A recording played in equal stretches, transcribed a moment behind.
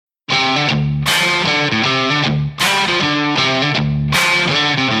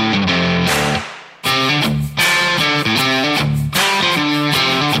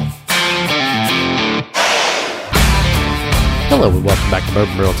Back to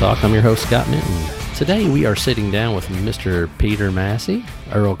Bourbon Barrel Talk. I'm your host, Scott Minton. Today we are sitting down with Mr. Peter Massey,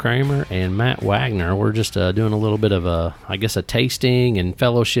 Earl Kramer, and Matt Wagner. We're just doing a little bit of a tasting and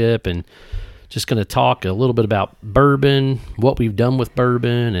fellowship, and just going to talk a little bit about bourbon, what we've done with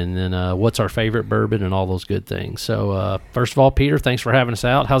bourbon, and then what's our favorite bourbon and all those good things. So first of all, Peter, thanks for having us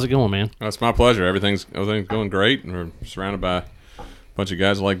out. How's it going, man? It's my pleasure. Everything's going great, and we're surrounded by a bunch of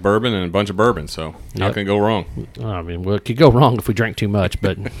guys who like bourbon and a bunch of bourbon, so how can it go wrong? I mean, well, it could go wrong if we drank too much,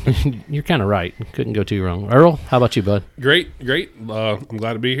 but you're kind of right. Couldn't go too wrong. Earl, how about you, bud? Great. I'm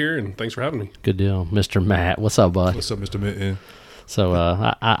glad to be here, and thanks for having me. Good deal. Mr. Matt, what's up, bud? What's up, Mr. Minton? So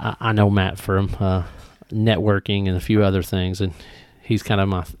I know Matt from networking and a few other things, and he's kind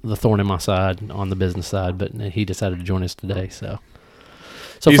of the thorn in my side on the business side, but he decided to join us today, so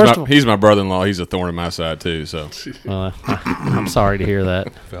he's my brother-in-law. He's a thorn in my side too. So I'm sorry to hear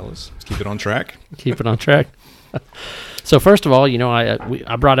that, Fellas, let's keep it on track. Keep it on track. So first of all,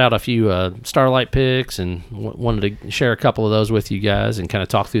 I brought out a few Starlight picks and wanted to share a couple of those with you guys and kind of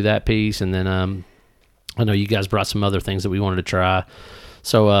talk through that piece, and then I know you guys brought some other things that we wanted to try.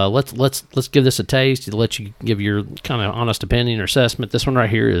 So let's give this a taste to let you give your kind of honest opinion or assessment. This one right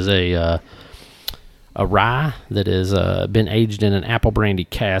here is a rye that has been aged in an apple brandy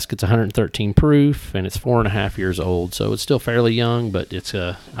cask. It's 113 proof, and it's 4.5 years old. So it's still fairly young, but it's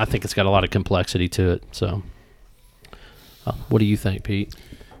I think it's got a lot of complexity to it. So what do you think, Pete?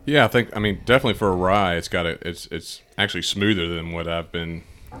 Yeah, I mean definitely for a rye, it's actually smoother than what I've been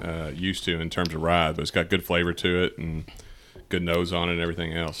used to in terms of rye, but it's got good flavor to it and good nose on it and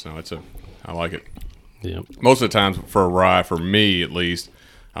everything else. No, I like it. Yeah. Most of the times for a rye, for me at least,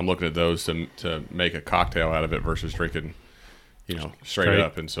 I'm looking at those to make a cocktail out of it versus drinking, straight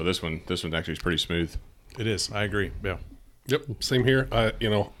up. And so this one actually is pretty smooth. It is. I agree. Yeah. Yep, same here.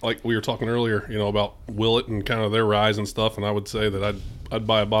 Like we were talking earlier, about Willet and kind of their rise and stuff, and I would say that I'd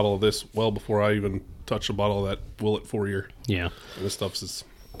buy a bottle of this well before I even touch a bottle of that Willet 4-year. Yeah. And this stuff's just...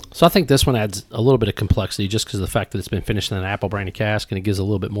 So I think this one adds a little bit of complexity just because of the fact that it's been finished in an apple brandy cask, and it gives a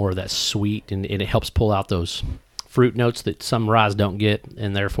little bit more of that sweet, and it helps pull out those fruit notes that some ryes don't get,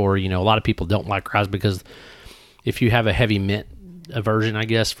 and therefore, a lot of people don't like ryes because if you have a heavy mint aversion, I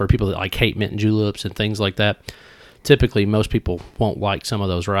guess, for people that hate mint and juleps and things like that, typically most people won't like some of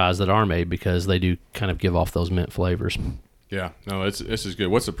those ryes that are made because they do kind of give off those mint flavors. Yeah, no, this is good.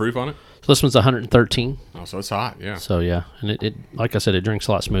 What's the proof on it? So this one's 113. Oh, so it's hot, yeah. So yeah, and it like I said, it drinks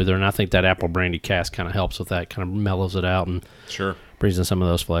a lot smoother, and I think that apple brandy cask kind of helps with that, kind of mellows it out and sure brings in some of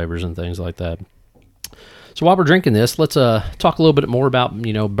those flavors and things like that. So while we're drinking this, let's talk a little bit more about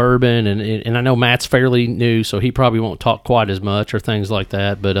bourbon, and I know Matt's fairly new, so he probably won't talk quite as much or things like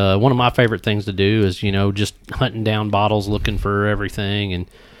that. But one of my favorite things to do is just hunting down bottles, looking for everything, and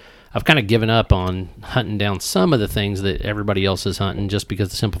I've kind of given up on hunting down some of the things that everybody else is hunting, just because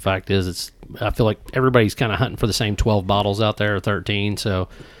the simple fact is I feel like everybody's kind of hunting for the same 12 bottles out there, or 13. So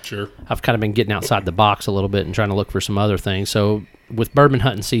sure, I've kind of been getting outside the box a little bit and trying to look for some other things. So with bourbon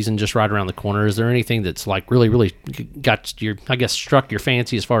hunting season just right around the corner, is there anything that's really, really got struck your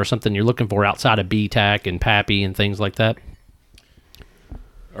fancy as far as something you're looking for outside of BTAC and Pappy and things like that?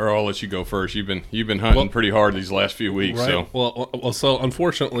 Earl, I'll let you go first. You've been hunting pretty hard these last few weeks. Right. So So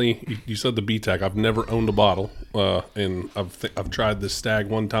unfortunately, you said the BTAC. I've never owned a bottle, and I've tried this Stag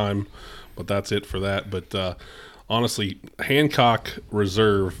one time, but that's it for that. But honestly, Hancock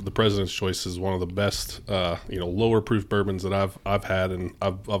Reserve, the President's Choice, is one of the best lower proof bourbons that I've had, and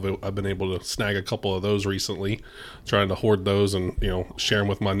I've been able to snag a couple of those recently, trying to hoard those and share them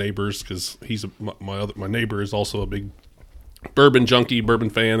with my neighbors, because my neighbor is also a big bourbon junkie,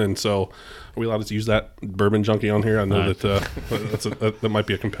 bourbon fan, and so are we allowed to use that bourbon junkie on here? I know that that might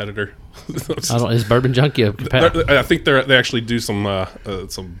be a competitor. Is bourbon junkie a competitor? I think they actually do some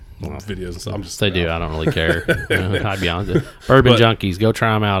videos. So do. I don't really care. I'd be honest. Bourbon junkies, go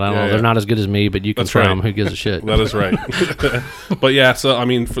try them out. I don't know. They're not as good as me, but you can try them. Who gives a shit? That is right. But yeah, so I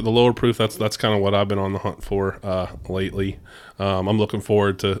mean, for the lower proof, that's kind of what I've been on the hunt for lately. I'm looking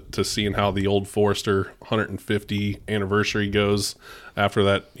forward to seeing how the Old Forester 150 anniversary goes after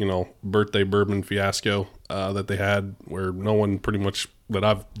that, birthday bourbon fiasco that they had, where no one pretty much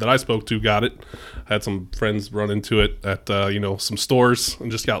that I spoke to got it. Had some friends run into it at some stores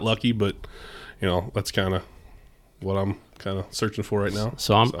and just got lucky, but that's kind of what I'm kind of searching for right now.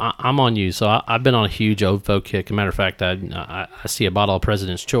 So I'm on you. So I've been on a huge OVO kick. As a matter of fact, I see a bottle of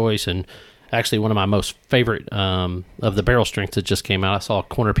President's Choice, and actually one of my most favorite of the barrel strengths that just came out. I saw a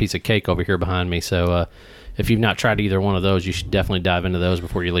corner piece of cake over here behind me. So if you've not tried either one of those, you should definitely dive into those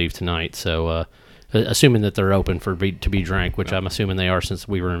before you leave tonight. So assuming that they're open to be drank, which I'm assuming they are since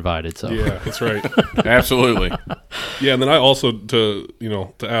we were invited. So Yeah, that's right. Absolutely. Yeah, and then I also to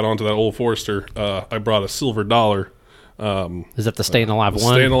add on to that Old Forester, I brought a Silver Dollar. is that the Staying Alive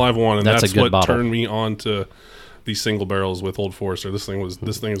one? Staying Alive one, and That's that's a good what bottle. turned me on to these single barrels with Old Forester. This thing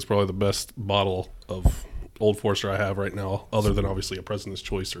is probably the best bottle of Old Forester I have right now, other than obviously a President's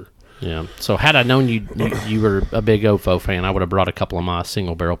Choice. Yeah. So had I known you were a big OFO fan, I would have brought a couple of my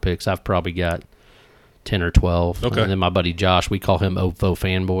single barrel picks. I've probably got 10 or 12. Okay. And then my buddy Josh, we call him OFO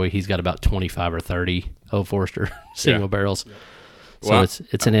fanboy. He's got about 25 or 30 Old Forester single barrels. So Well,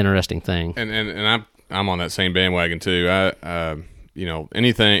 it's an interesting thing. And I'm on that same bandwagon too.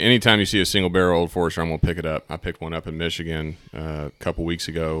 Anytime you see a single barrel Old Forester, I'm gonna pick it up. I picked one up in Michigan a couple weeks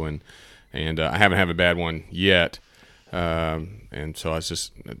ago, and I haven't had a bad one yet. And so it's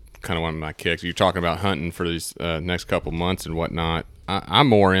just kind of one of my kicks. You're talking about hunting for these next couple months and whatnot. I'm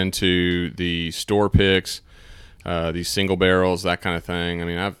more into the store picks, these single barrels, that kind of thing. I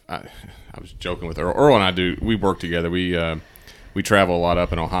mean, I was joking with Earl. Earl and I we work together. We travel a lot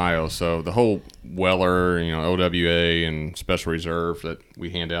up in Ohio, so the whole Weller, OWA and Special Reserve that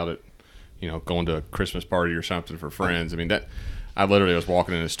we hand out at, going to a Christmas party or something for friends. I mean, that I literally was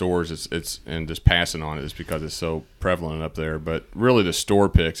walking into stores, it's and just passing on it just because it's so prevalent up there. But really, the store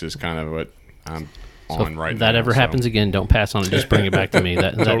picks is kind of what I'm on right if now. that ever happens again, don't pass on it. Just bring it back to me.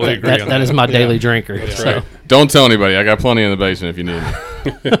 Totally agree on that is my daily drinker. That's so right. Don't tell anybody. I got plenty in the basement if you need me.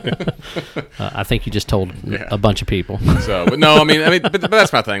 I think you just told a bunch of people. So, but no, I mean, but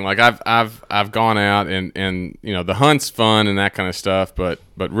that's my thing. Like I've gone out and the hunt's fun and that kind of stuff. But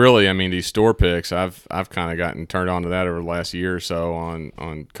really, I mean, these store picks, I've kind of gotten turned on to that over the last year or so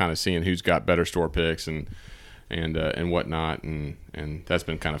on kind of seeing who's got better store picks and whatnot, and that's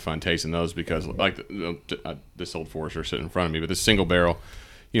been kind of fun tasting those because like this Old Forester sitting in front of me, but this single barrel,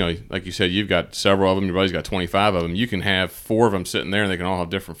 like you said, you've got several of them. Your buddy's got 25 of them. You can have 4 of them sitting there, and they can all have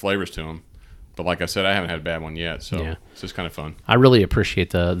different flavors to them. But like I said, I haven't had a bad one yet, so it's just kind of fun. I really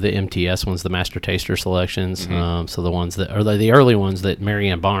appreciate the MTS ones, the Master Taster selections. So the ones that are the early ones that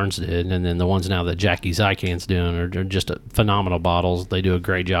Marianne Barnes did, and then the ones now that Jackie Zykan's doing are just phenomenal bottles. They do a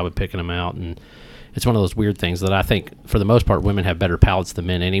great job of picking them out, and it's one of those weird things that I think, for the most part, women have better palates than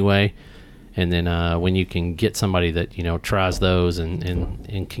men anyway. And then when you can get somebody that tries those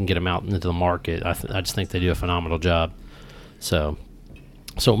and can get them out into the market, I just think they do a phenomenal job. So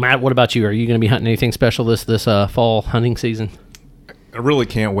Matt, what about you? Are you going to be hunting anything special this fall hunting season? I really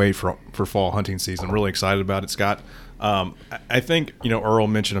can't wait for fall hunting season. I'm really excited about it, Scott. I think Earl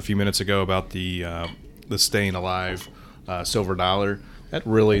mentioned a few minutes ago about the Staying Alive Silver Dollar. That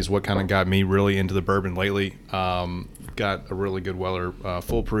really is what kind of got me really into the bourbon lately. Got a really good Weller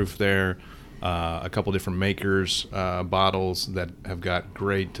foolproof there. A couple different makers, bottles that have got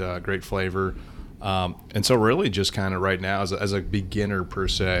great flavor. And so really just kind of right now as a beginner per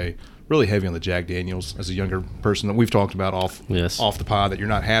se, really heavy on the Jack Daniels as a younger person that we've talked about off the pod that you're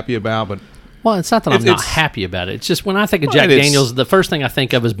not happy about, but well, it's not that I'm not happy about it. It's just when I think of Jack Daniels, the first thing I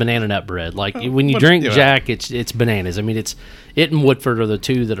think of is banana nut bread. Like when you drink Jack, it's bananas. I mean, it and Woodford are the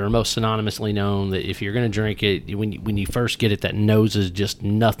two that are most synonymously known. That if you're going to drink it, when you first get it, that nose is just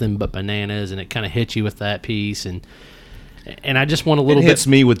nothing but bananas, and it kind of hits you with that piece. And I just want a little bit. It hits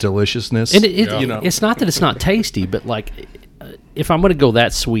me with deliciousness. And it's not that it's not tasty, but like if I'm going to go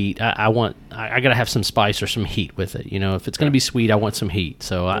that sweet, I got to have some spice or some heat with it. If it's going to be sweet, I want some heat.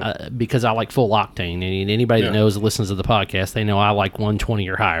 So because I like full octane, and anybody that knows, listens to the podcast, they know I like 120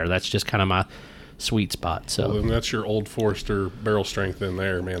 or higher. That's just kind of my sweet spot. So and that's your Old Forester barrel strength in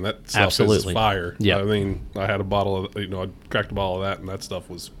there, man. That stuff absolutely is fire. Yeah, I mean, I had a bottle of I cracked a bottle of that, and that stuff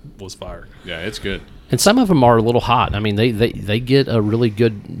was fire. Yeah, it's good. And some of them are a little hot. I mean, they get a really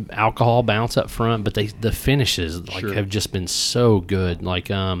good alcohol bounce up front, but the finishes have just been so good. Like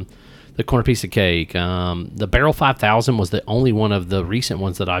the Corner Piece of Cake, the Barrel 5000 was the only one of the recent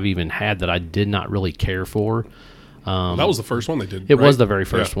ones that I've even had that I did not really care for. That was the first one they did. It was the very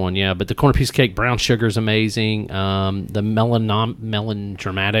first one, yeah. But the Corner Piece of Cake brown sugar is amazing. The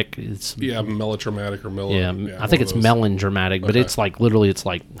melodramatic, melodramatic or melon. Yeah, I think it's melodramatic, but it's like literally it's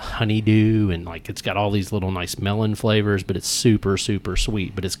like honeydew and like it's got all these little nice melon flavors, but it's super super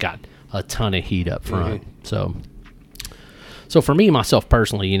sweet. But it's got a ton of heat up front. So for me myself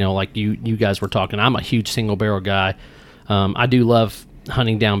personally, like you guys were talking, I'm a huge single barrel guy. I do love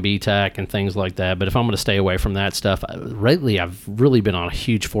hunting down BTAC and things like that, but if I'm going to stay away from that stuff, lately I've really been on a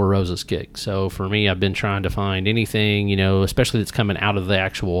huge Four Roses kick. So for me, I've been trying to find anything, especially that's coming out of the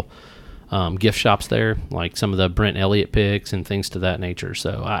actual gift shops there, like some of the Brent Elliott picks and things to that nature.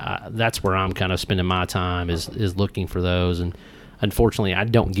 So that's where I'm kind of spending my time is looking for those. And unfortunately, I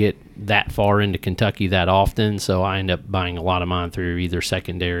don't get that far into Kentucky that often, so I end up buying a lot of mine through either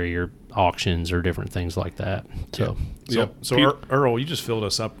secondary or auctions or different things like that. So, So Earl, you just filled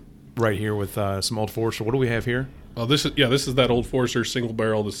us up right here with some Old Forester. What do we have here? Oh, this is that Old Forester single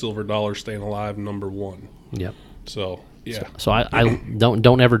barrel, the Silver Dollar Staying Alive #1. yep. So yeah, So I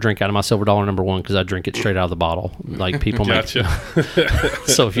don't ever drink out of my Silver Dollar #1 because I drink it straight out of the bottle. Like people gotcha.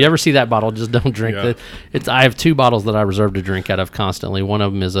 So if you ever see that bottle, just don't drink Yeah. it. I have 2 bottles that I reserve to drink out of constantly. One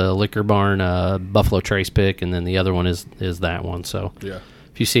of them is a Liquor Barn Buffalo Trace pick, and then the other one is that one. So yeah.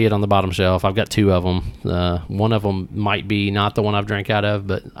 if you see it on the bottom shelf, I've got 2 of them. One of them might be not the one I've drank out of,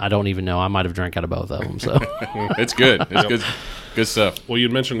 but I don't even know. I might have drank out of both of them. So It's good. It's good stuff. Well, you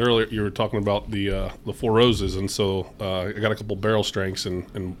had mentioned earlier you were talking about the Four Roses, and so I got a couple barrel strengths,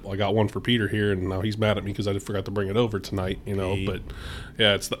 and I got one for Peter here, and now he's mad at me because I forgot to bring it over tonight. But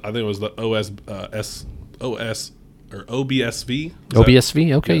yeah, I think it was the OBSV.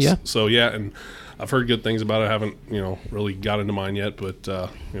 OBSV, okay, Yes. yeah. So yeah, and I've heard good things about it. I haven't really got into mine yet, but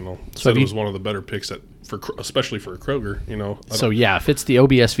said it was one of the better picks especially for a Kroger. So yeah, if it's the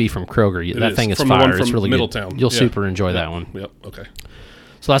OBSV from Kroger, that thing is From the fire. one It's from really Middletown. good. You'll Yeah. super enjoy that one. Yep. Okay.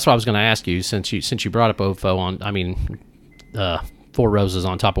 So that's what I was going to ask you since you brought up OFO Four Roses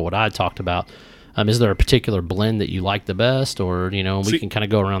on top of what I talked about. Is there a particular blend that you like the best, or we can kind of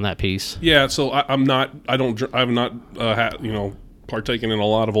go around that piece? Yeah. So I have not partaken in a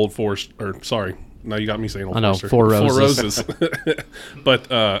lot of Old Forest. Or sorry, now you got me saying Old I know, Forester. Four Roses.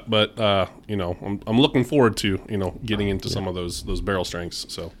 but I'm looking forward to getting into some of those barrel strengths.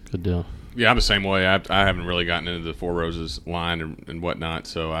 So Good deal. Yeah, I'm the same way. I haven't really gotten into the Four Roses line and whatnot,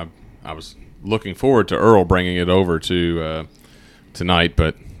 so I was looking forward to Earl bringing it over to tonight,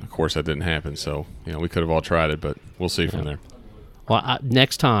 but of course that didn't happen. So we could have all tried it, but we'll see from there. Well,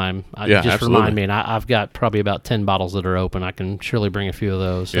 next time, Yeah, just absolutely. remind me, and I've got probably about 10 bottles that are open. I can surely bring a few of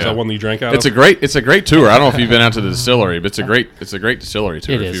those. is that one that you drank out It's of? a great tour. I don't know if you've been out to the distillery, but it's a great distillery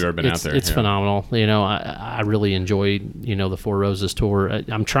tour It if is. you've ever been out there. It's Yeah. phenomenal. I really enjoyed the Four Roses tour.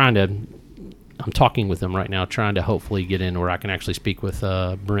 I'm talking with them right now, trying to hopefully get in where I can actually speak with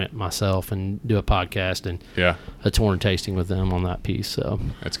Brent myself and do a podcast and Yeah. a tour and tasting with them on that piece. So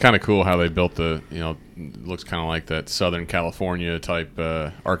It's kind of cool how they built it looks kind of like that Southern California type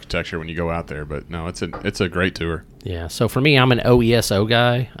architecture when you go out there. But no, it's a great tour. yeah. So for me, I'm an OESO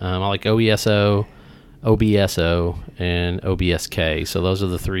guy. I like OESO, OBSO, and OBSK. So those are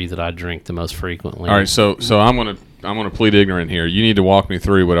the 3 that I drink the most frequently. All right, so I'm gonna plead ignorant here. You need to walk me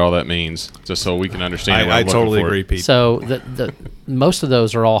through what all that means, just so we can understand. what I I'm looking totally for. agree, Pete. So the most of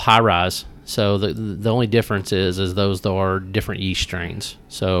those are all high rise. So the only difference is those are different yeast strains.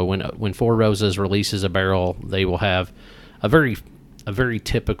 So when Four Roses releases a barrel, they will have a very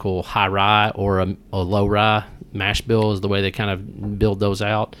typical high rye or a low rye mash bill is the way they kind of build those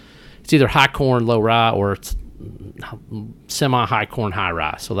out. It's either high corn, low rye, or it's semi high corn, high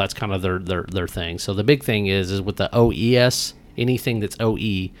rye. So that's kind of their thing. So the big thing is with the OES, anything that's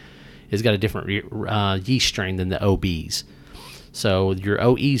OE has got a different yeast strain than the OBs. So your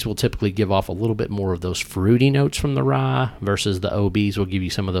OEs will typically give off a little bit more of those fruity notes from the rye versus the OBs will give you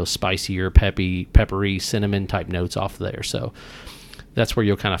some of those spicier, peppery, cinnamon type notes off there. So that's where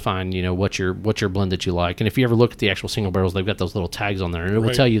you'll kind of find, what's your blend that you like. And if you ever look at the actual single barrels, they've got those little tags on there, and it will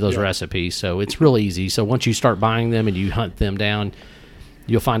Right. tell you those Yeah. recipes. So it's real easy. So once you start buying them and you hunt them down,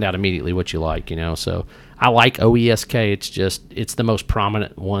 you'll find out immediately what you like, So I like OESK. It's the most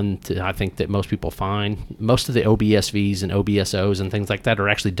prominent one I think that most people find. Most of the OBSVs and OBSOs and things like that are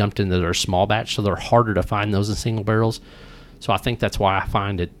actually dumped into their small batch, so they're harder to find those in single barrels. So I think that's why I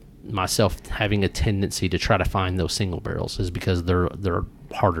find it myself having a tendency to try to find those single barrels is because they're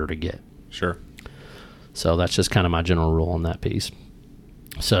harder to get. Sure. So that's just kind of my general rule on that piece.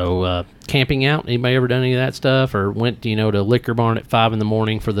 So camping out, anybody ever done any of that stuff, or went to Liquor Barn at 5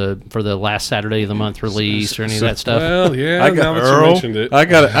 a.m. for the last Saturday of the month release or any of that stuff? Well, yeah. I got now that Earl. you mentioned it, I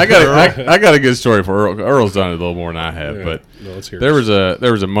got a good story for Earl. Earl's done it a little more than I have, Yeah. but No, let's hear there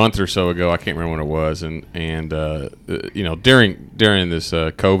it. was a month or so ago. I can't remember when it was, and during this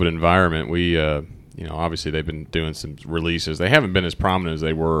COVID environment, we obviously they've been doing some releases. They haven't been as prominent as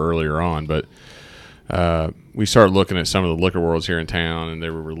they were earlier on, but we started looking at some of the liquor worlds here in town, and they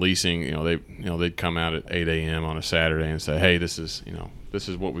were releasing. They'd come out at 8 a.m. on a Saturday and say, "Hey, this is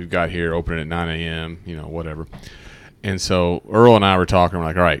what we've got here. Open it at 9 a.m. Whatever." And so Earl and I were talking. We're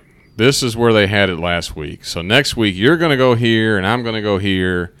like, "All right, this is where they had it last week. So next week you're going to go here, and I'm going to go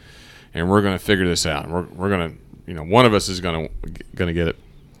here, and we're going to figure this out. And we're going to, one of us is going to get it."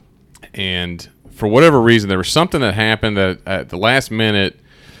 And for whatever reason, there was something that happened that at the last minute.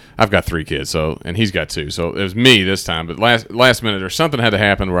 I've got 3 kids, and he's got 2, so it was me this time. But last minute, or something had to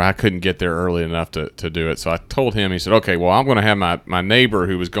happen where I couldn't get there early enough to do it. So I told him. He said, "Okay, well, I'm going to have my neighbor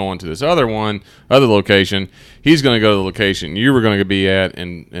who was going to this other location. He's going to go to the location you were going to be at,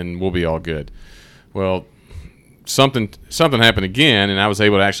 and we'll be all good." Well, something happened again, and I was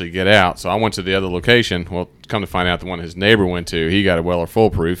able to actually get out. So I went to the other location. Well, come to find out, the one his neighbor went to, he got a Weller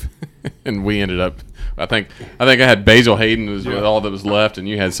foolproof, and we ended up. I think I had Basil Hayden was all that was left, and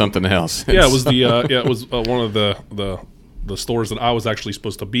you had something else. Yeah, it was one of the stores that I was actually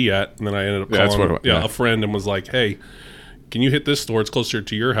supposed to be at, and then I ended up calling a friend and was like, "Hey, can you hit this store? It's closer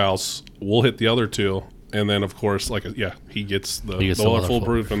to your house. We'll hit the other 2." And then, of course, he gets the Weller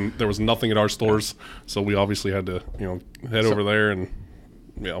foolproof, and there was nothing at our stores, so we obviously had to head over there and.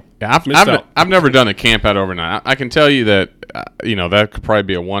 Yeah, I've never done a camp out overnight. I can tell you that that could probably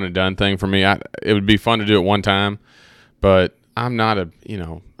be a one and done thing for me. It would be fun to do it one time, but I'm not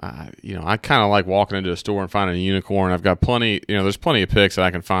I kind of like walking into a store and finding a unicorn. I've got plenty. There's plenty of picks that I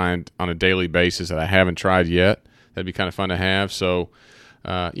can find on a daily basis that I haven't tried yet. That'd be kind of fun to have. So,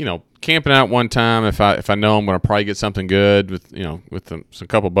 camping out one time, if I know I'm going to probably get something good with some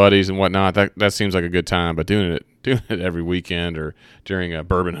couple buddies and whatnot, that seems like a good time. But doing it every weekend or during a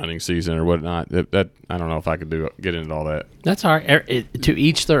bourbon hunting season or whatnot, that I don't know if I could get into all that. That's all right. To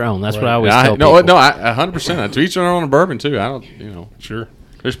each their own. That's what I always tell people. No, 100%. To each their own on bourbon too. I don't, Sure.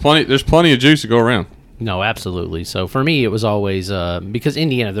 There's plenty of juice to go around. No, absolutely. So for me, it was always because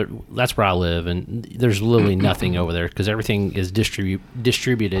Indiana, that's where I live, and there's literally nothing over there because everything is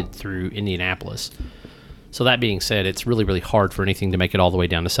distributed through Indianapolis. So that being said, it's really, really hard for anything to make it all the way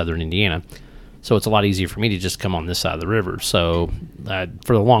down to southern Indiana. So it's a lot easier for me to just come on this side of the river. So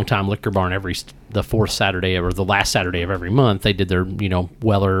for a long time, Liquor Barn, the fourth Saturday or the last Saturday of every month, they did their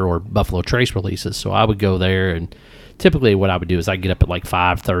Weller or Buffalo Trace releases. So I would go there, and typically what I would do is I'd get up at like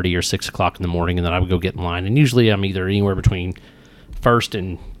 5:30 or 6 o'clock in the morning, and then I would go get in line. And usually I'm either anywhere between 1st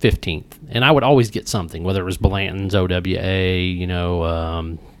and 15th. And I would always get something, whether it was Blanton's, OWA,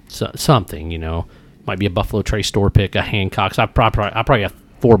 something, might be a Buffalo Trace store pick, a Hancock's. I probably have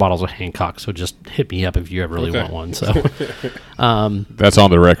 4 bottles of Hancock, so just hit me up if you ever really want one. So that's on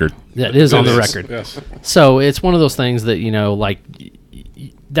the record. That is on the record. Yes. So it's one of those things that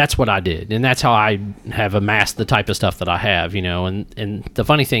that's what I did, and that's how I have amassed the type of stuff that I have, And the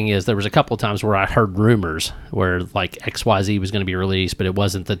funny thing is, there was a couple of times where I heard rumors where like XYZ was going to be released, but it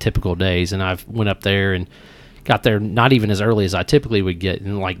wasn't the typical days, and I went up there and got there not even as early as I typically would get,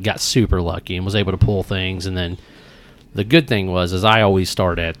 and got super lucky and was able to pull things, and then. The good thing is I always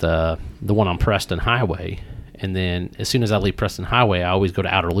start at the one on Preston Highway, and then as soon as I leave Preston Highway, I always go to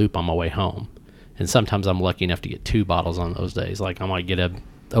Outer Loop on my way home. And sometimes I'm lucky enough to get 2 bottles on those days. Like I might get a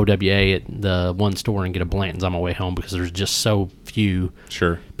OWA at the one store and get a Blanton's on my way home because there's just so few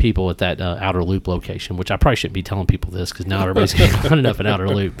people at that Outer Loop location, which I probably shouldn't be telling people this because now everybody's going enough at Outer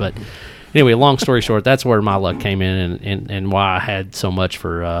Loop. But anyway, long story short, that's where my luck came in and why I had so much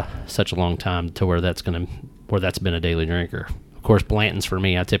for such a long time to where that's been a daily drinker. Of course, Blanton's for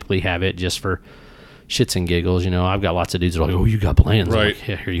me, I typically have it just for shits and giggles. I've got lots of dudes that are like, "Oh, you got Blanton's?" Right.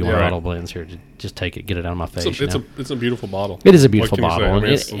 Like, here you want a bottle of Blanton's. Here, just take it, get it out of my face. It's a beautiful bottle. It is a beautiful bottle,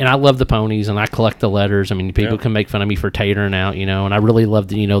 and I love the ponies, and I collect the letters. I mean, people can make fun of me for tatering out, and I really love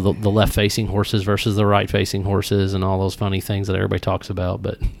the the left-facing horses versus the right-facing horses, and all those funny things that everybody talks about.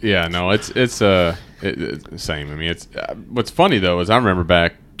 But yeah, no, it's the same. I mean, it's what's funny though is I remember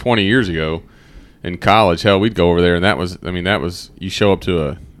back 20 years ago. In college, hell, we'd go over there, and that was you show up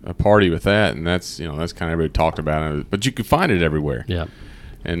to a party with that, and that's kind of everybody talked about it, but you could find it everywhere. Yeah.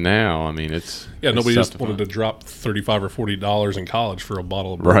 And now, I mean, it's nobody just wanted to drop $35 or $40 in college for a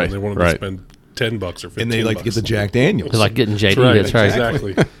bottle of bourbon. Right. They wanted to spend $10 or $15. And they like to get the Jack Daniels. They like getting JD. That's right.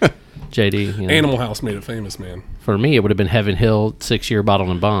 Exactly. JD. Animal House made it famous, man. For me, it would have been Heaven Hill 6-year bottle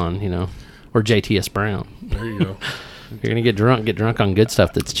and bond, or JTS Brown. There you go. If you're gonna get drunk on good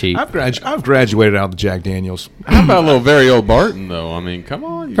stuff that's cheap. I've graduated out of the Jack Daniels. How about a little Very Old Barton though? I mean, come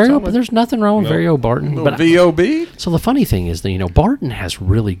on. There's nothing wrong with Very Old Barton. But VOB. So the funny thing is that Barton has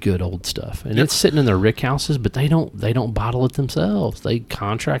really good old stuff, and it's sitting in their rick houses, but they don't bottle it themselves. They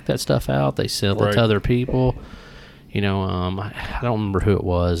contract that stuff out. They sell it to other people. I don't remember who it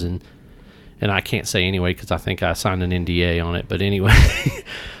was, and I can't say anyway because I think I signed an NDA on it. But anyway.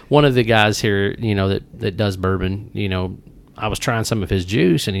 One of the guys here, that does bourbon, I was trying some of his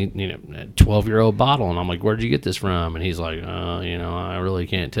juice, and he, a 12-year-old bottle, and I'm like, "Where'd you get this from?" And he's like, I really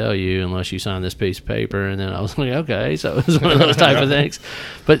can't tell you unless you sign this piece of paper." And then I was like, "Okay," so it was one of those type of things.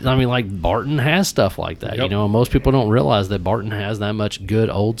 But I mean, like Barton has stuff like that, and most people don't realize that Barton has that much good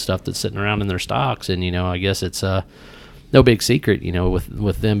old stuff that's sitting around in their stocks, and I guess it's no big secret,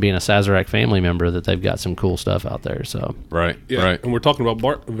 with them being a Sazerac family member, that they've got some cool stuff out there. So Right. Yeah, Right. and we're talking about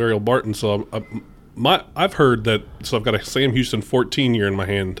Varial Barton. So I've heard that. So I've got a Sam Houston 14 year in my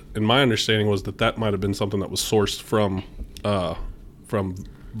hand, and my understanding was that might have been something that was sourced from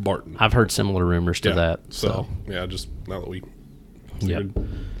Barton. I've heard similar rumors to that. So yeah, just now that we. Yep.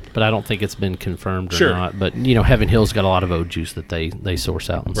 But I don't think it's been confirmed or Sure. not. But Heaven Hill's got a lot of oat juice that they source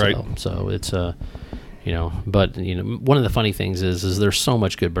out and Right. sell. So it's but one of the funny things is there's so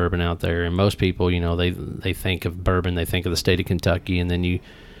much good bourbon out there, and most people they think of bourbon, they think of the state of Kentucky, and then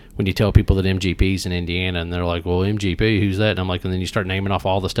when you tell people that MGP's in Indiana, and they're like, well, MGP, who's that? And I'm like, and then you start naming off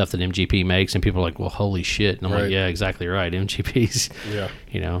all the stuff that MGP makes, and people are like, well, holy shit. And I'm Right. like, yeah, exactly right. MGP's,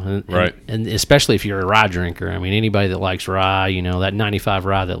 Yeah. Right. And especially if you're a rye drinker. I mean, anybody that likes rye, that 95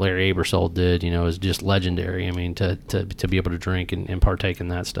 rye that Larry Abersold did, is just legendary. I mean, to be able to drink and partake in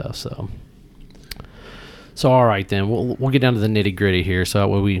that stuff. So all right, then we'll get down to the nitty gritty here, so that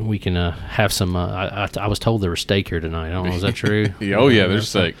way we can have some. I was told there was steak here tonight. I don't know, is that true? Oh yeah, there's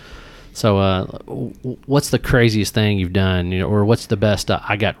steak. So what's the craziest thing you've done, or what's the best?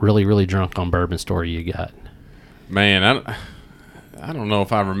 I got really really drunk on bourbon story you got. Man, I don't know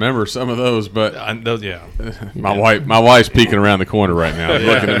if I remember some of those, but Yeah. my wife's peeking around the corner right now,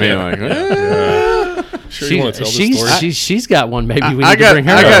 looking at me like. Sure, you want to tell this story? She's got one. Maybe we need to bring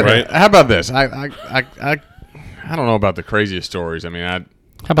her up. right? How about this? I don't know about the craziest stories. I mean, How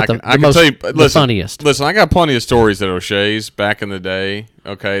about I the can most tell you, the listen, funniest? Listen, I got plenty of stories at O'Shea's back in the day.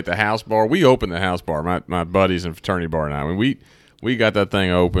 Okay, at the house bar, we opened the house bar. My buddies and fraternity bar and I. I mean, we got that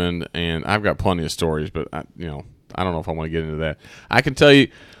thing opened, and I've got plenty of stories. But I don't know if I want to get into that. I can tell you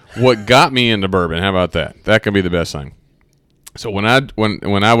what got me into bourbon. How about that? That can be the best thing. So when I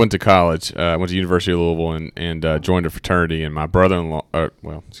went to college, I went to University of Louisville and joined a fraternity, and my brother-in-law,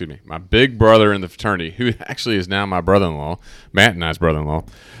 my big brother in the fraternity, who actually is now my brother-in-law, Matt and I's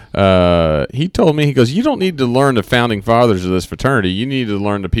brother-in-law, he told me, he goes, you don't need to learn the founding fathers of this fraternity. You need to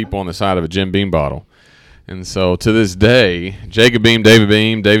learn the people on the side of a Jim Beam bottle. And so to this day, Jacob Beam, David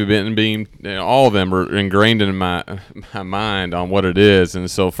Benton Beam, all of them are ingrained in my mind on what it is.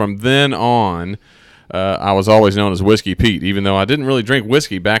 And so from then on, I was always known as Whiskey Pete, even though I didn't really drink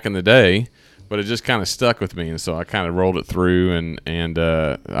whiskey back in the day, but it just kind of stuck with me, and so I kind of rolled it through, and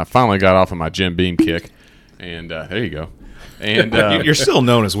I finally got off of my Jim Beam kick, and there you go. And You're still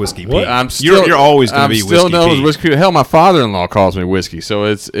known as Whiskey Pete. You're always going to be I'm still Whiskey known Pete. as Whiskey Pete. Hell, my father-in-law calls me Whiskey, so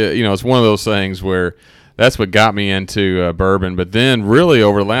it's one of those things where that's what got me into bourbon. But then, really,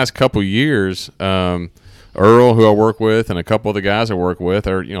 over the last couple years. Earl, who I work with, and a couple of the guys I work with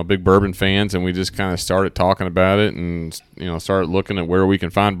are, big bourbon fans, and we just kind of started talking about it and, started looking at where we can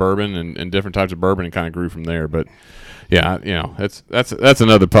find bourbon and different types of bourbon, and kind of grew from there. But, yeah, that's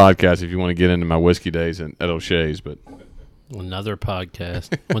another podcast if you want to get into my whiskey days at O'Shea's. But Another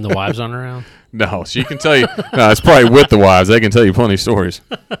podcast when the wives aren't around. no, she can tell you. No, it's probably with the wives. They can tell you plenty of stories.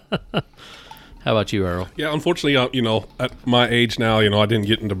 How about you, Earl? Yeah, unfortunately, at my age now, I didn't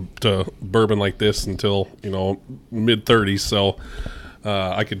get into bourbon like this until, mid 30s. So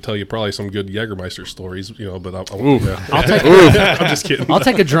I could tell you probably some good Jägermeister stories, but I'm just kidding. I'll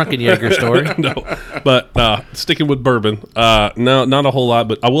take a drunken Jaeger story. No, but sticking with bourbon, no, not a whole lot.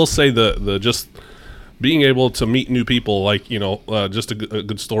 But I will say the just being able to meet new people, like just a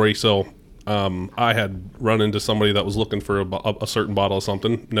good story. So. I had run into somebody that was looking for a certain bottle of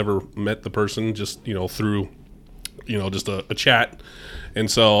something. Never met the person, just through just a chat,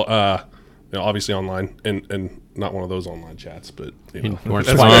 and so obviously online and not one of those online chats, but You weren't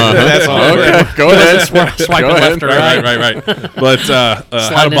That's swiping, That's all. Okay, go ahead. swiping Go left or right. right. But had a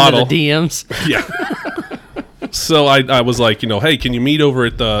Sliding bottle. into the DMs. Yeah. So I was like, hey, can you meet over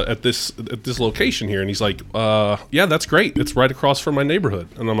at this location here? And he's like, yeah, that's great. It's right across from my neighborhood.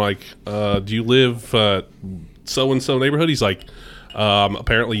 And I'm like, do you live so and so neighborhood? He's like,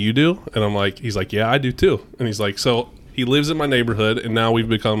 apparently you do. And I'm like, he's like, yeah, I do too. And he's like, so he lives in my neighborhood, and now we've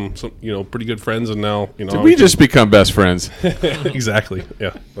become pretty good friends. And now Did we just become best friends? exactly,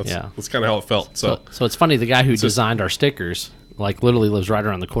 yeah. That's kind of how it felt. So it's funny. The guy who designed our stickers, literally lives right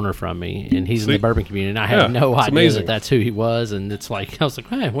around the corner from me, and he's in the bourbon community. And I had no idea amazing. that's who he was. And it's like I was like,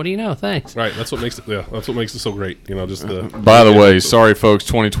 hey, what do you know? Thanks. right, that's what makes it. Yeah, that's what makes it so great. Just the. By the way, sorry folks,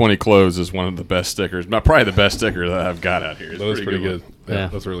 2020 Close is one of the best stickers, probably the best sticker that I've got out here. It's That was pretty good. one. Yeah,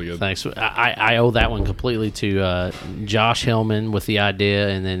 that's really good. Thanks. I owe that one completely to Josh Hillman with the idea,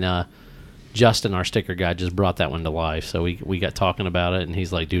 and then Justin, our sticker guy, just brought that one to life. So we got talking about it, and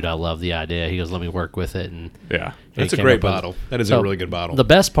he's like, dude, I love the idea. He goes, let me work with it. And Yeah. That's he a came great up with- bottle. That is So a really good bottle. The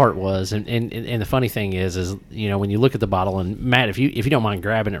best part was, and the funny thing is when you look at the bottle, and Matt, if you don't mind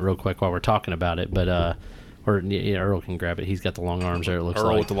grabbing it real quick while we're talking about it, but Or yeah, Earl can grab it. He's got the long arms there. It looks Earl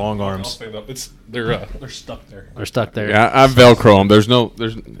like with the long I'll arms. stand up. They're stuck there. they're stuck there. Yeah, I Velcro them. There's gotta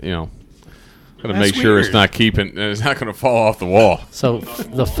That's make sure it's weird. not it's not gonna fall off the wall. So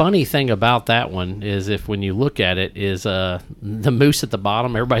the funny thing about that one is, if when you look at it, is the moose at the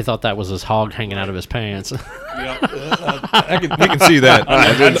bottom. Everybody thought that was his hog hanging out of his pants. We can see that.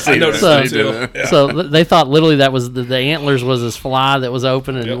 I didn't see noticed that. that too. Yeah. So they thought literally that was the antlers was his fly that was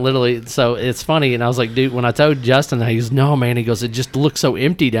open, and Yep. literally. So it's funny, and I was like, dude, when I told Justin, he goes, "No, man," he goes, "It just looks so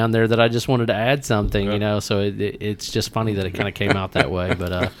empty down there that I just wanted to add something, you know." So it's just funny that it kind of came out that way,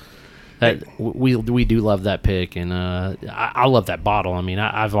 but. We do love that pick, and I love that bottle. I mean,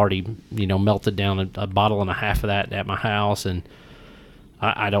 I've already melted down a bottle and a half of that at my house, and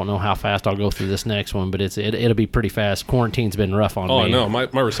I don't know how fast I'll go through this next one, but it'll be pretty fast. Quarantine's been rough on me. Oh, I know. My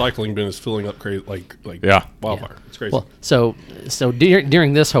recycling bin is filling up crazy like Yeah. wildfire. It's crazy. Well, so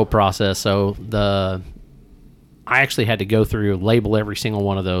during this whole process, I actually had to go through, label every single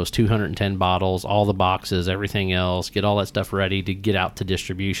one of those 210 bottles, all the boxes, everything else, get all that stuff ready to get out to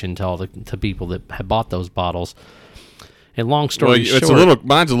distribution to all to people that have bought those bottles. And long story short,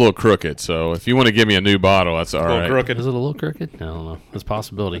 mine's a little crooked. So if you want to give me a new bottle, that's all A little right. crooked. is it a little crooked? I don't know. It's a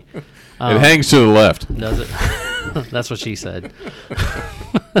possibility. It hangs to the left. Does it? That's what she said.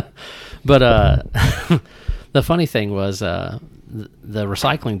 But the funny thing was, the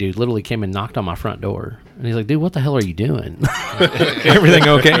recycling dude literally came and knocked on my front door, and he's like, "Dude, what the hell are you doing? Everything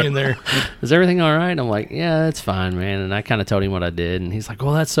okay in there? Is everything all right?" I'm like, "Yeah, it's fine, man." And I kind of told him what I did, and he's like,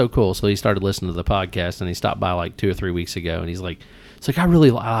 "Well, that's so cool." So he started listening to the podcast, and he stopped by like 2 or 3 weeks ago, and he's like, "I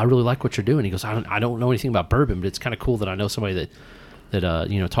really like what you're doing." He goes, I don't know anything about bourbon, but it's kind of cool that I know somebody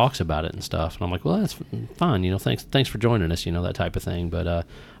that talks about it and stuff." And I'm like, "Well, that's fine. Thanks for joining us. That type of thing." But I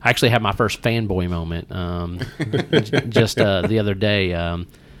actually had my first fanboy moment just the other day.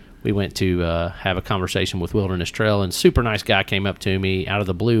 We went to have a conversation with Wilderness Trail, and super nice guy came up to me out of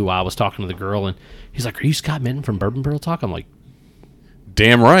the blue while I was talking to the girl, and he's like, "Are you Scott Minton from Bourbon Barrel Talk?" I'm like,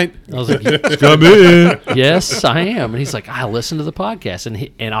 Damn right. I was like, "Yes, I am." And he's like, "I listened to the podcast,"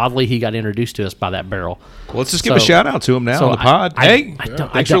 and oddly, he got introduced to us by that barrel. Well, let's just give a shout out to him now on the pod.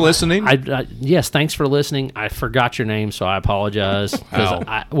 Thanks for listening. Yes, thanks for listening. I forgot your name, so I apologize.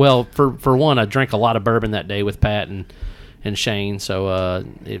 For one, I drank a lot of bourbon that day with Pat and Shane, so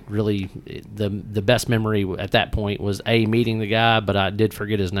the best memory at that point was meeting the guy, but I did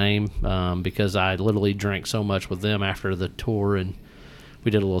forget his name because I literally drank so much with them after the tour, and we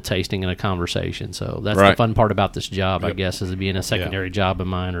did a little tasting and a conversation. So that's the fun part about this job, I guess, is it being a secondary job of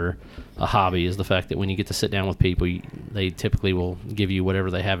mine or a hobby, is the fact that when you get to sit down with people, they typically will give you whatever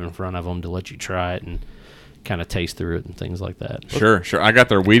they have in front of them to let you try it and kind of taste through it and things like that. Sure. I got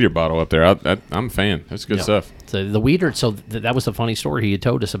their Weeder bottle up there. I'm a fan. That's good stuff. So the Weeder, that was a funny story. He had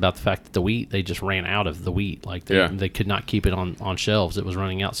told us about the fact that the wheat, they just ran out of the wheat. Like they could not keep it on shelves. It was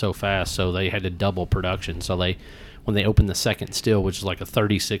running out so fast, so they had to double production. So when they opened the second still, which is like a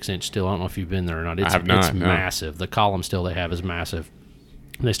 36-inch still, I don't know if you've been there or not. It's massive. The column still they have is massive.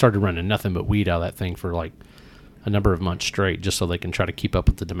 And they started running nothing but wheat out of that thing for like a number of months straight, just so they can try to keep up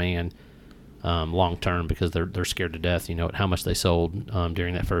with the demand long term, because they're scared to death, at how much they sold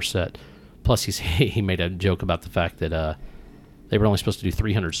during that first set. Plus, he made a joke about the fact that they were only supposed to do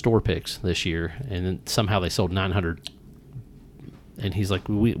 300 store picks this year, and then somehow they sold 900. And he's like,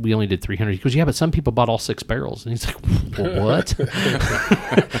 we only did 300. He goes, "Yeah, but some people bought all 6 barrels." And he's like, "Well, what?"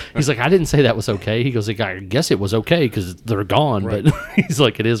 He's like, "I didn't say that was okay." He goes, "I guess it was okay because they're gone." Right. But he's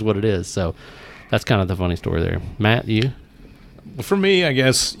like, "It is what it is." So that's kind of the funny story there. Matt, you? Well, for me, I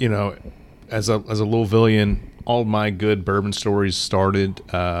guess, as a Louisvillian, all my good bourbon stories started,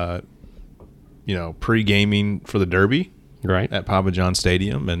 pre-gaming for the Derby, Right. at Papa John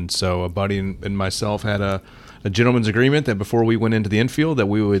Stadium. And so a buddy and myself had a gentleman's agreement that before we went into the infield that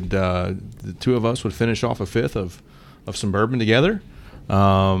we would, the two of us would finish off a fifth of some bourbon together,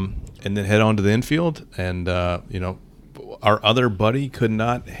 and then head on to the infield. And, our other buddy could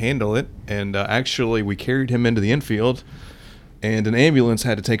not handle it. And actually we carried him into the infield, and an ambulance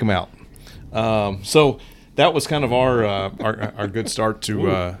had to take him out. So that was kind of our good start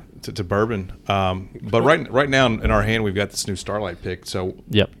to bourbon. But right now in our hand, we've got this new Starlight pick. So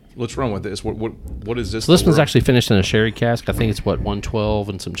Yep. let's run with this. What is this? So this one's actually finished in a sherry cask. I think it's 112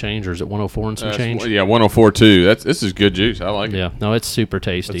 and some change, or is it 104 and some change? Yeah, 104 too. This is good juice. I like it. Yeah, no, it's super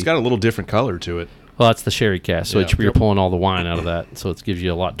tasty. It's got a little different color to it. Well, that's the sherry cask, so Yeah. you're pulling all the wine out of that, so it gives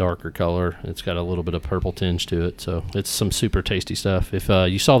you a lot darker color. It's got a little bit of purple tinge to it, so it's some super tasty stuff. If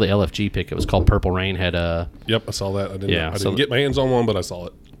you saw the LFG pick, it was called Purple Rain. Had Yep, I saw that. I didn't so get my hands on one, but I saw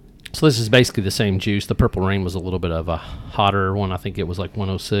it. So this is basically the same juice. The Purple Rain was a little bit of a hotter one. I think it was like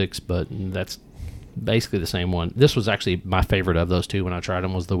 106, but that's basically the same one. This was actually my favorite of those two when I tried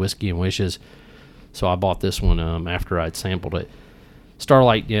them, was the Whiskey and Wishes. So I bought this one after I'd sampled it.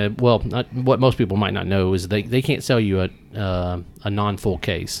 Starlight, what most people might not know is they can't sell you a non-full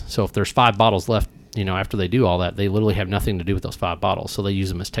case. So if there's 5 bottles left, after they do all that, they literally have nothing to do with those 5 bottles. So they use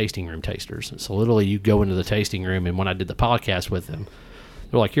them as tasting room tasters. So literally you go into the tasting room, and when I did the podcast with them,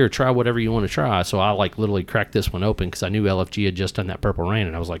 they're like, here, try whatever you want to try. So I literally cracked this one open because I knew LFG had just done that Purple Rain,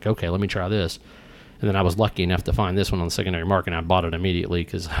 and I was like, okay, let me try this. And then I was lucky enough to find this one on the secondary market, and I bought it immediately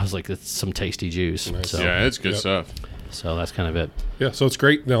because I was like, it's some tasty juice. Nice. So, Yeah, it's good stuff. So that's kind of it. Yeah, so it's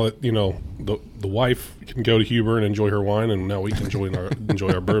great now that the wife can go to Huber and enjoy her wine, and now we can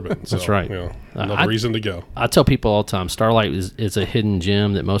enjoy our bourbon. So, That's right. Another reason to go. I tell people all the time, Starlight is a hidden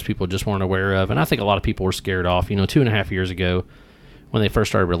gem that most people just weren't aware of, and I think a lot of people were scared off. 2.5 years ago, when they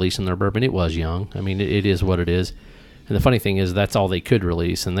first started releasing their bourbon, it was young. I mean, it is what it is. And the funny thing is that's all they could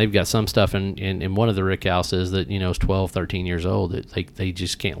release. And they've got some stuff in one of the rick houses that, is 12, 13 years old that they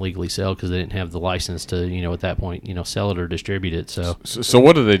just can't legally sell because they didn't have the license to, at that point, sell it or distribute it. So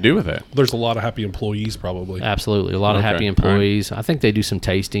what do they do with that? There's a lot of happy employees probably. Absolutely. A lot of happy Okay. employees. I think they do some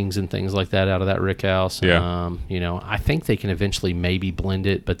tastings and things like that out of that rick house. Yeah. I think they can eventually maybe blend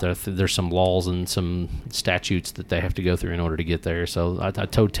it, but there's some laws and some statutes that they have to go through in order to get there. So I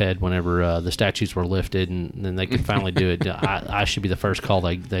told Ted whenever the statutes were lifted and then they could finally do it, I should be the first call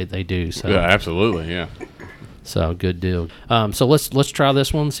they do. So Yeah, absolutely. Yeah. So good deal. So let's try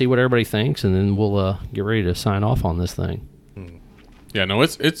this one, see what everybody thinks, and then we'll get ready to sign off on this thing. Yeah, no,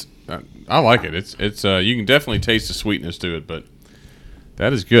 it's I like it. It's you can definitely taste the sweetness to it, but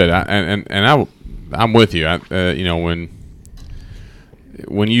that is good. I'm with you.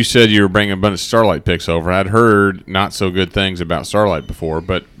 When you said you were bringing a bunch of Starlight picks over, I'd heard not so good things about Starlight before,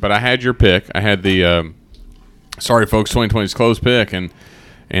 but I had your pick. I had the Sorry Folks 2020's closed pick, and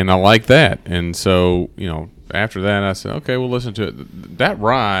I like that. And so after that, I said, okay, we'll listen to it. That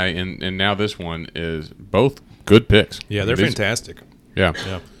rye and now this one is both good picks. Yeah, they're fantastic. Yeah.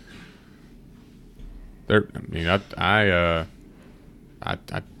 Yeah.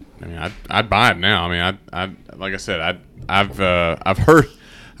 I'd buy it now. I mean, like I said, I've heard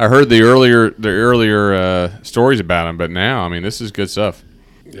the earlier stories about them, but now, I mean, this is good stuff.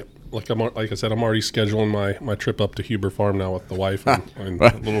 Yep. Like I said, I'm already scheduling my trip up to Huber Farm now with the wife and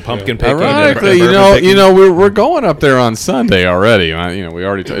a Little pumpkin picking. Ironically, we're going up there on Sunday already. We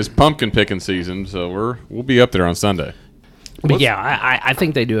already it's pumpkin picking season, so we'll be up there on Sunday. But yeah, I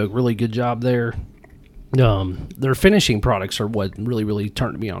think they do a really good job there. Their finishing products are what really, really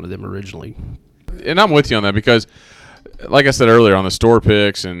turned me onto them originally. And I'm with you on that because, like I said earlier, on the store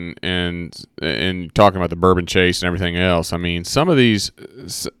picks and talking about the bourbon chase and everything else, I mean, some of these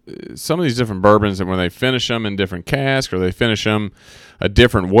different bourbons, and when they finish them in different casks or they finish them a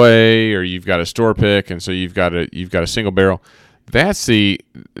different way, or you've got a store pick and so you've got a single barrel. That's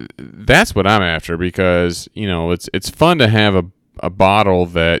what I'm after because it's fun to have a bottle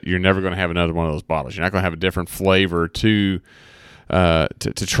that you're never going to have another one of those bottles. You're not going to have a different flavor to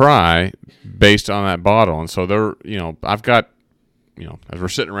try based on that bottle. And so I've got as we're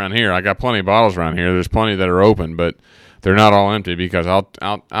sitting around here, I got plenty of bottles around here. There's plenty that are open, but they're not all empty because I'll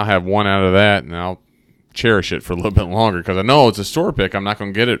have one out of that and I'll cherish it for a little bit longer because I know it's a store pick. I'm not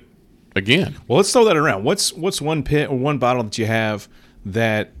going to get it again. Well, let's throw that around. What's one bottle that you have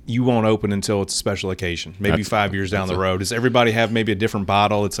that you won't open until it's a special occasion? Maybe 5 years down the road. Does everybody have maybe a different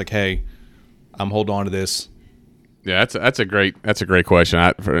bottle? It's like, hey, I'm holding on to this. Yeah, that's a great question.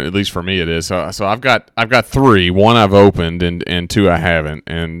 At least for me, it is. So I've got 3. One I've opened and 2 I haven't.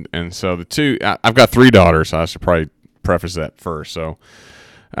 And so the 2 I've got 3 daughters. So I should probably preface that first. So,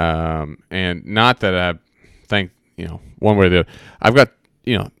 and not that I think one way or the other. I've got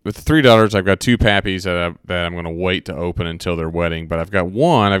with the 3 daughters, I've got 2 pappies that I'm going to wait to open until their wedding. But I've got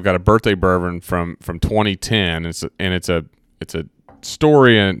a birthday bourbon from 2010. It's a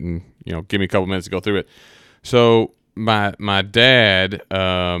story, and give me a couple minutes to go through it. So my dad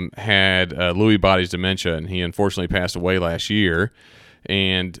had Lewy bodies dementia, and he unfortunately passed away last year.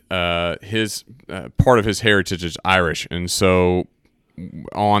 And his part of his heritage is Irish, and so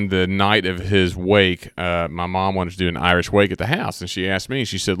on the night of his wake, my mom wanted to do an Irish wake at the house, and she asked me.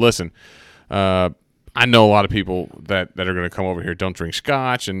 She said, "Listen, I know a lot of people that are going to come over here don't drink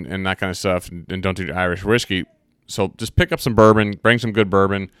scotch and that kind of stuff, and don't do Irish whiskey. So just pick up some bourbon, bring some good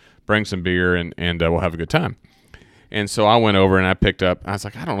bourbon, bring some beer, and we'll have a good time." And so I went over and I was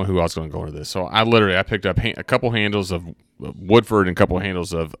like, I don't know who else is going to go into this. So I picked up a couple handles of Woodford and a couple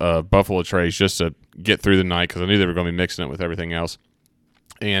handles of Buffalo Trace just to get through the night because I knew they were going to be mixing it with everything else.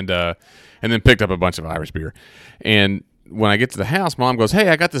 And then picked up a bunch of Irish beer. And when I get to the house, Mom goes, "Hey,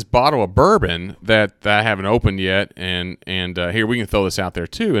 I got this bottle of bourbon that I haven't opened yet, and here, we can throw this out there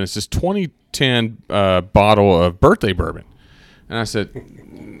too." And it's this 2010 bottle of birthday bourbon. And I said,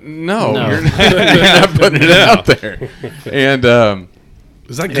 "No. You're not putting it out there." And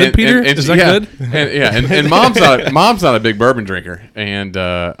is that good, Peter? Is that good? And mom's not a big bourbon drinker, and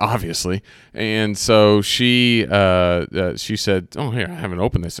obviously, and so she said, "Oh, here, I haven't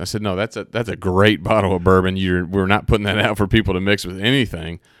opened this." I said, "No, that's a great bottle of bourbon. We're not putting that out for people to mix with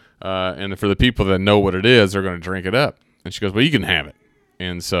anything, and for the people that know what it is, they're going to drink it up." And she goes, "Well, you can have it."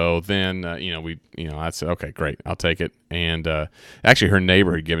 And so then, I said, "Okay, great, I'll take it." And actually, her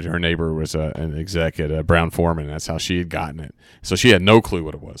neighbor had given it to her. Neighbor was an exec at Brown Forman. That's how she had gotten it. So she had no clue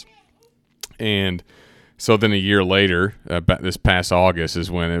what it was. And so then a year later, this past August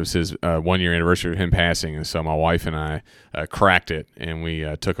is when it was his 1 year anniversary of him passing. And so my wife and I cracked it, and we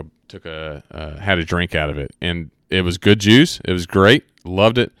had a drink out of it, and it was good juice. It was great.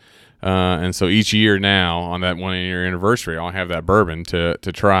 Loved it. And so each year now, on that 1 year anniversary, I'll have that bourbon to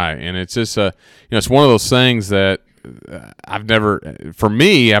try. And it's just, it's one of those things that I've never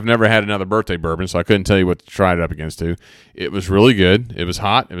had another birthday bourbon, so I couldn't tell you what to try it up against to. It was really good. It was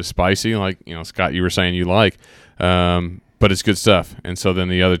hot. It was spicy, like, Scott, you were saying you like. But it's good stuff. And so then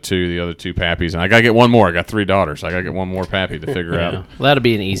the other two pappies, and I got to get one more. I got 3 daughters. I got to get one more pappy to figure out. Well, that'll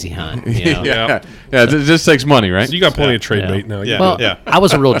be an easy hunt. Yeah, it just takes money, right? So you got plenty of trade bait now. I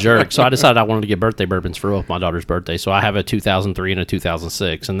was a real jerk, so I decided I wanted to get birthday bourbons for both my daughter's birthday. So I have a 2003 and a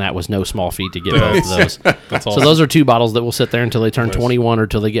 2006, and that was no small feat to get both of those. That's awesome. So those are 2 bottles that will sit there until they turn 21 or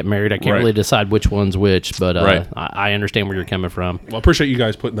until they get married. I can't really decide which one's which, but I understand where you're coming from. Well, I appreciate you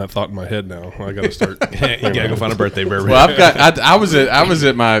guys putting that thought in my head now. I got to start. You got to go find a birthday bourbon. Well, I was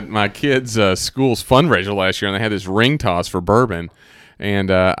at my kids' school's fundraiser last year, and they had this ring toss for bourbon,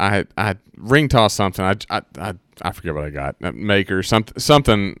 and I ring tossed something. I forget what I got. Maker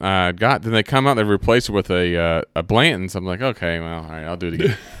something I got. Then they come out and they replace it with a Blanton's. I'm like, okay, well, all right, I'll do it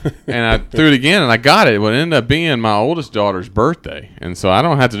again. And I threw it again, and I got it. Well, it ended up being my oldest daughter's birthday, and so I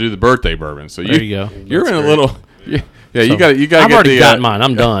don't have to do the birthday bourbon. So there you go. You're in a little. Yeah, you got. I've already got mine.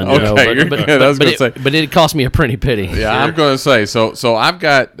 I'm done. Okay, you're good. I was going to say, but it cost me a pretty penny. Yeah, I'm going to say. So I've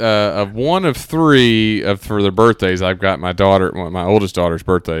got of one of 3 for their birthdays. I've got my oldest daughter's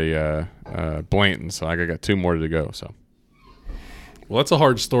birthday, Blanton. So I got 2 more to go. So. Well, that's a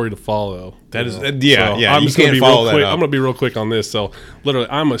hard story to follow. That is, So I'm just going to follow that up. I'm going to be real quick on this. So, literally,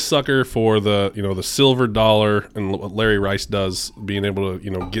 I'm a sucker for the the silver dollar and what Larry Rice does, being able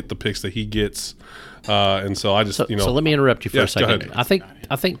to get the picks that he gets. And so I just So let me interrupt you for a second. Go ahead.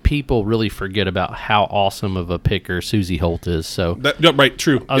 I think people really forget about how awesome of a picker Susie Holt is. So right,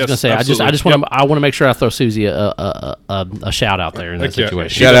 true. I was going to say, absolutely. I just want to make sure I throw Susie a shout out there in that situation.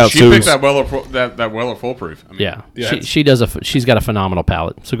 Shout out, Susie. She picked that Weller Foolproof. I mean, she does she's got a phenomenal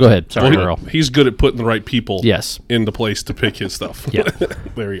palate. So go ahead, sorry, Earl. He's good at putting the right people into place to pick his stuff. Yeah,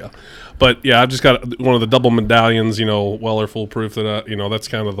 there you go. But yeah, I've just got one of the double medallions, Weller Foolproof that that's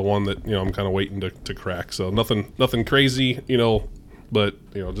kind of the one that I'm kind of waiting to crack. So nothing crazy, but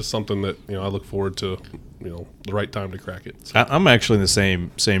just something that I look forward to, the right time to crack it. So. I'm actually in the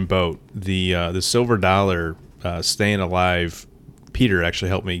same boat. The silver dollar staying alive. Peter actually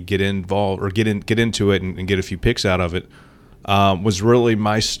helped me get involved or get into it and get a few picks out of it. Was really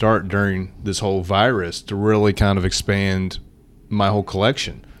my start during this whole virus to really kind of expand my whole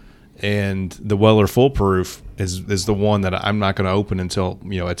collection. And the Weller Foolproof is the one that I'm not going to open until,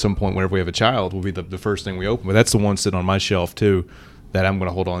 at some point whenever we have a child will be the first thing we open. But that's the one sitting on my shelf, too, that I'm going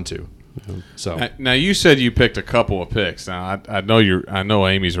to hold on to. So now you said you picked a couple of picks. Now, I know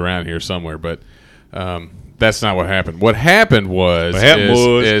Amy's around here somewhere, but that's not what happened. What happened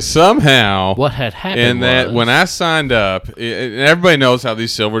was somehow what had happened and that when I signed up, and everybody knows how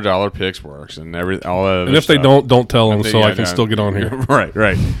these silver dollar picks works and all that. And if they don't tell them, so I can still get on here.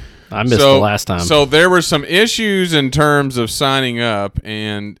 Right. I missed the last time. So there were some issues in terms of signing up,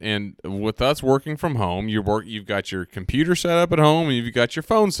 and with us working from home, you've got your computer set up at home, and you've got your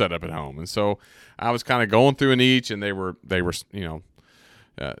phone set up at home, and so I was kind of going through in each, and they were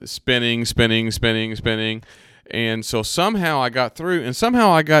spinning, and so somehow I got through, and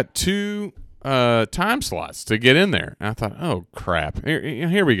somehow I got 2 time slots to get in there. And I thought, oh crap,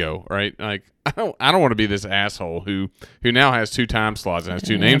 here we go, right? Like I don't want to be this asshole who now has 2 time slots and has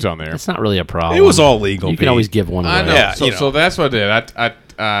 2 names on there. It's not really a problem. It was all legal. You can always give one away. I know. So that's what I did.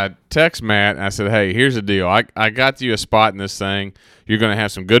 I text Matt and I said, hey, here's the deal. I got you a spot in this thing. You're going to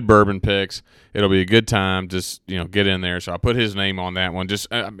have some good bourbon picks. It'll be a good time. Just, get in there. So I put his name on that one.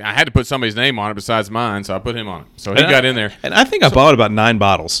 I had to put somebody's name on it besides mine, so I put him on it. So he got in there. And I think I bought about 9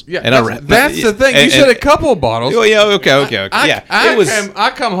 bottles. Yeah, and that's the thing. You said a couple of bottles. Oh, yeah, okay.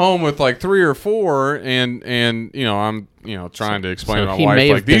 I come home with like 3 or 4, and I'm trying to explain to my wife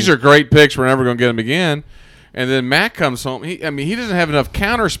like these are great picks. We're never going to get them again. And then Matt comes home. He doesn't have enough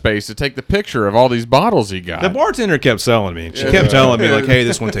counter space to take the picture of all these bottles he got. The bartender kept selling me. She kept telling me like, "Hey,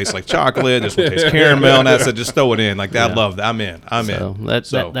 this one tastes like chocolate. This one tastes caramel." And I said, "Just throw it in." Like that. I love that. I'm in.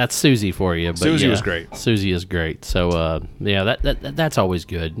 That's Susie for you. But Susie was great. Susie is great. So that's always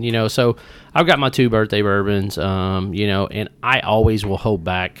good. So I've got my 2 birthday bourbons. And I always will hold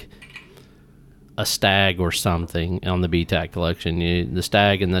back a Stag or something on the BTAC collection. The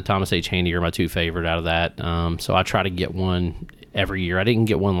Stag and the Thomas H. Handy are my 2 favorite out of that. So I try to get one every year. I didn't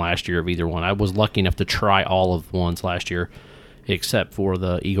get one last year of either one. I was lucky enough to try all of ones last year, except for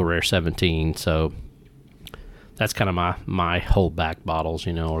the Eagle Rare 17. So that's kind of my holdback bottles,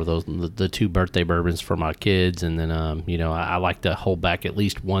 or those the 2 birthday bourbons for my kids, and then I like to hold back at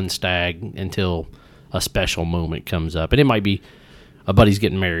least one Stag until a special moment comes up, and it might be a buddy's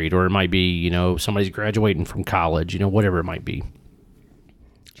getting married, or it might be, somebody's graduating from college, whatever it might be.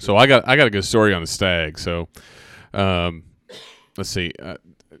 So I got a good story on the Stag. So, let's see.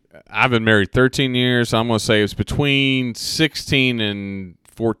 I've been married 13 years. So I'm going to say it was between 16 and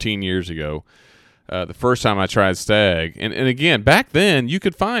 14 years ago. The first time I tried Stag, and again, back then you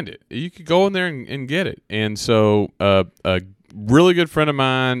could find it. You could go in there and get it. And so, a really good friend of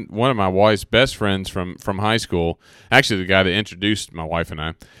mine, one of my wife's best friends from high school, actually the guy that introduced my wife and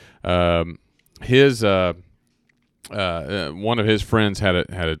I, one of his friends had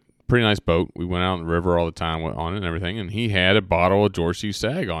a pretty nice boat. We went out on the river all the time on it and everything, and he had a bottle of George C.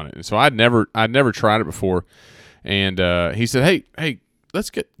 Stag on it. And so I'd never tried it before, and he said, hey, let's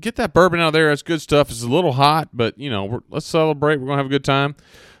get that bourbon out of there. That's good stuff. It's a little hot, but let's celebrate. We're gonna have a good time.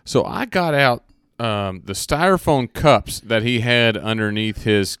 So I got out the styrofoam cups that he had underneath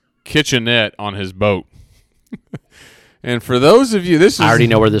his kitchenette on his boat. And for those of you, I already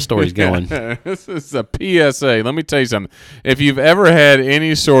know where this story's going. This is a PSA. Let me tell you something. If you've ever had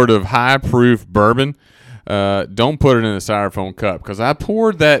any sort of high-proof bourbon, don't put it in a styrofoam cup, because I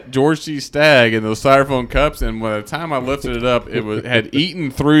poured that George C. Stag in those styrofoam cups, and by the time I lifted it up, it had eaten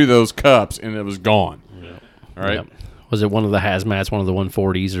through those cups, and it was gone. Yep. All right. Yep. Was it one of the hazmats, one of the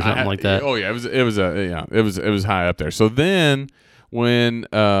 140s, or something like that? Oh yeah, it was high up there. So then, when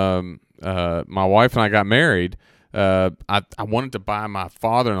my wife and I got married, I wanted to buy my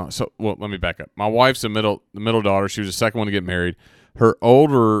father-in-law. So let me back up. My wife's the middle daughter. She was the second one to get married. Her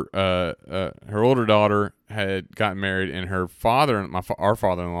older daughter had gotten married, and her our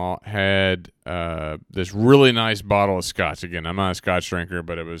father-in-law had this really nice bottle of scotch. Again, I'm not a scotch drinker,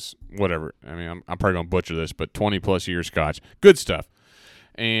 but it was whatever. I mean, I'm probably gonna butcher this, but 20+ year scotch, good stuff.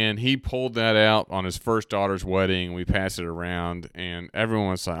 And he pulled that out on his first daughter's wedding. We passed it around, and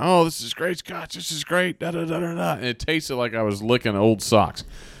everyone was like, "Oh, this is great scotch. This is great." Da da da da da. And it tasted like I was licking old socks.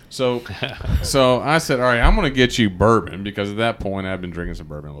 So I said, all right, I'm going to get you bourbon, because at that point I've been drinking some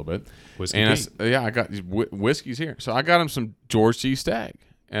bourbon a little bit. Whiskey. And I got these whiskeys here. So I got him some George C. Stag,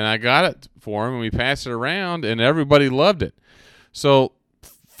 and I got it for him, and we passed it around, and everybody loved it. So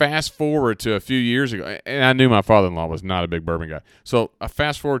fast forward to a few years ago, and I knew my father-in-law was not a big bourbon guy. So I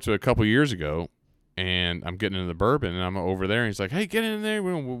fast forward to a couple years ago, and I'm getting into the bourbon, and I'm over there, and he's like, hey, get in there,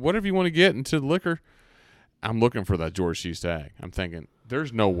 whatever you want to get into the liquor. I'm looking for that George C. Stag. I'm thinking,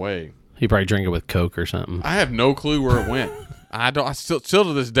 there's no way. He probably drank it with Coke or something. I have no clue where it went. I still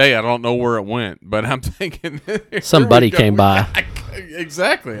to this day I don't know where it went. But I'm thinking somebody came by.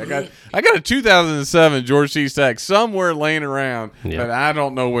 Exactly. I got a 2007 George C. Stag somewhere laying around, but I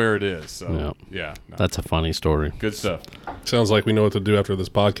don't know where it is. So no. That's a funny story. Good stuff. Sounds like we know what to do after this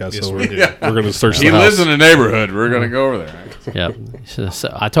podcast. Yes, so we're going to search. He lives in the neighborhood. We're going to go over there. Yeah. So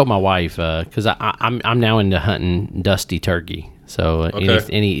I told my wife, because I'm now into hunting dusty turkey. So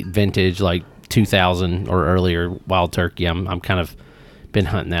any vintage like 2000 or earlier wild turkey, I'm kind of been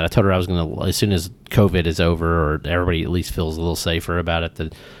hunting that. I told her I was going to, as soon as COVID is over, or everybody at least feels a little safer about it,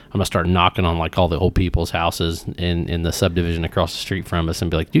 that I'm going to start knocking on like all the old people's houses in the subdivision across the street from us and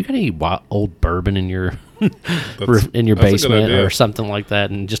be like, do you got any old bourbon in your in your basement or something like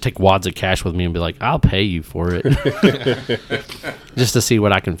that? And just take wads of cash with me and be like, I'll pay you for it. Just to see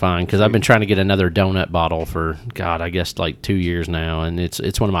what I can find. Because I've been trying to get another donut bottle for, God, I guess like 2 years now. And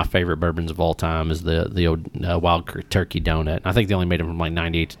it's one of my favorite bourbons of all time is the old Wild Turkey donut. I think they only made them from like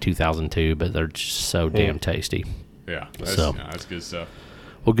 98 to 2002, but they're just so damn tasty. Yeah, that's good stuff.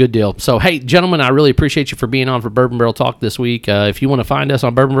 Well, good deal. So, hey, gentlemen, I really appreciate you for being on for Bourbon Barrel Talk this week. If you want to find us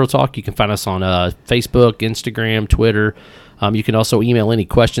on Bourbon Barrel Talk, you can find us on Facebook, Instagram, Twitter. You can also email any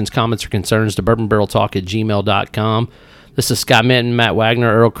questions, comments, or concerns to bourbonbarreltalk@gmail.com. This is Scott Minton, Matt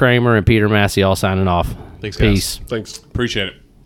Wagner, Earl Kramer, and Peter Massey all signing off. Thanks, guys. Peace. Thanks. Appreciate it.